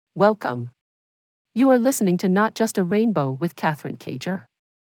Welcome. You are listening to Not Just a Rainbow with Catherine Cager.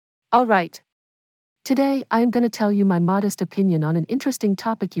 All right. Today, I am going to tell you my modest opinion on an interesting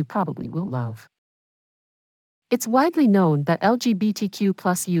topic you probably will love. It's widely known that LGBTQ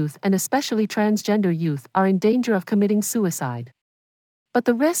plus youth and especially transgender youth are in danger of committing suicide. But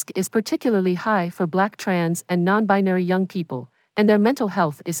the risk is particularly high for Black, trans, and non-binary young people, and their mental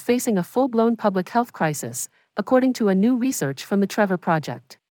health is facing a full-blown public health crisis, according to a new research from the Trevor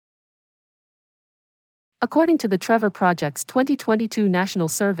Project. According to the Trevor Project's 2022 National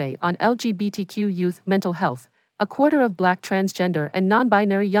Survey on LGBTQ youth mental health, a quarter of Black, transgender, and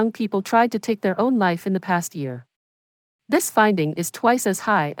non-binary young people tried to take their own life in the past year. This finding is twice as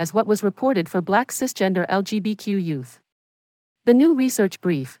high as what was reported for Black cisgender LGBTQ youth. The new research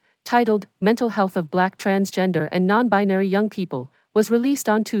brief, titled Mental Health of Black, Transgender, and Non-Binary Young People, was released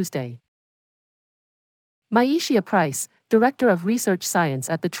on Tuesday. Maishia Price, Director of Research Science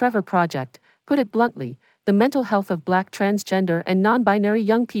at the Trevor Project, put it bluntly: the mental health of Black, transgender, and non-binary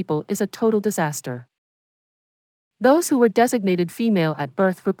young people is a total disaster. Those who were designated female at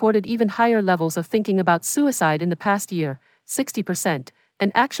birth reported even higher levels of thinking about suicide in the past year, 60%,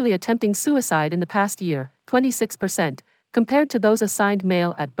 and actually attempting suicide in the past year, 26%, compared to those assigned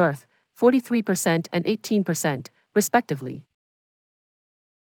male at birth, 43% and 18%, respectively.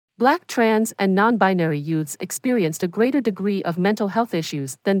 Black, trans, and non-binary youths experienced a greater degree of mental health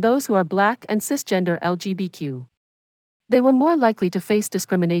issues than those who are Black and cisgender LGBTQ. They were more likely to face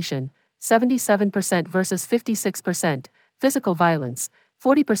discrimination, 77% versus 56%, physical violence,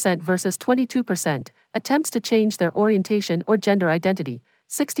 40% versus 22%, attempts to change their orientation or gender identity,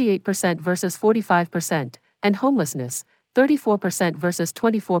 68% versus 45%, and homelessness, 34% versus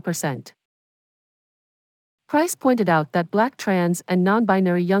 24%. Price pointed out that Black, trans, and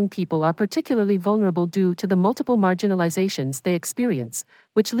non-binary young people are particularly vulnerable due to the multiple marginalizations they experience,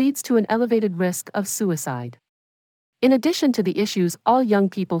 which leads to an elevated risk of suicide. In addition to the issues all young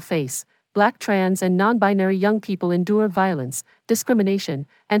people face, Black, trans, and non-binary young people endure violence, discrimination,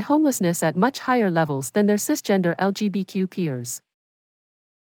 and homelessness at much higher levels than their cisgender LGBTQ peers.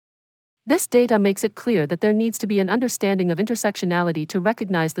 This data makes it clear that there needs to be an understanding of intersectionality to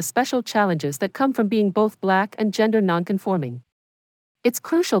recognize the special challenges that come from being both Black and gender nonconforming. It's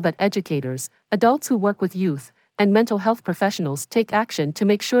crucial that educators, adults who work with youth, and mental health professionals take action to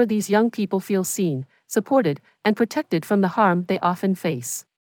make sure these young people feel seen, supported, and protected from the harm they often face.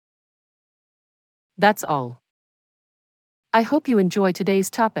 That's all. I hope you enjoy today's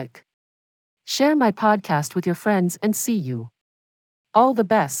topic. Share my podcast with your friends and see you. All the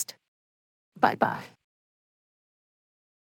best. Bye-bye.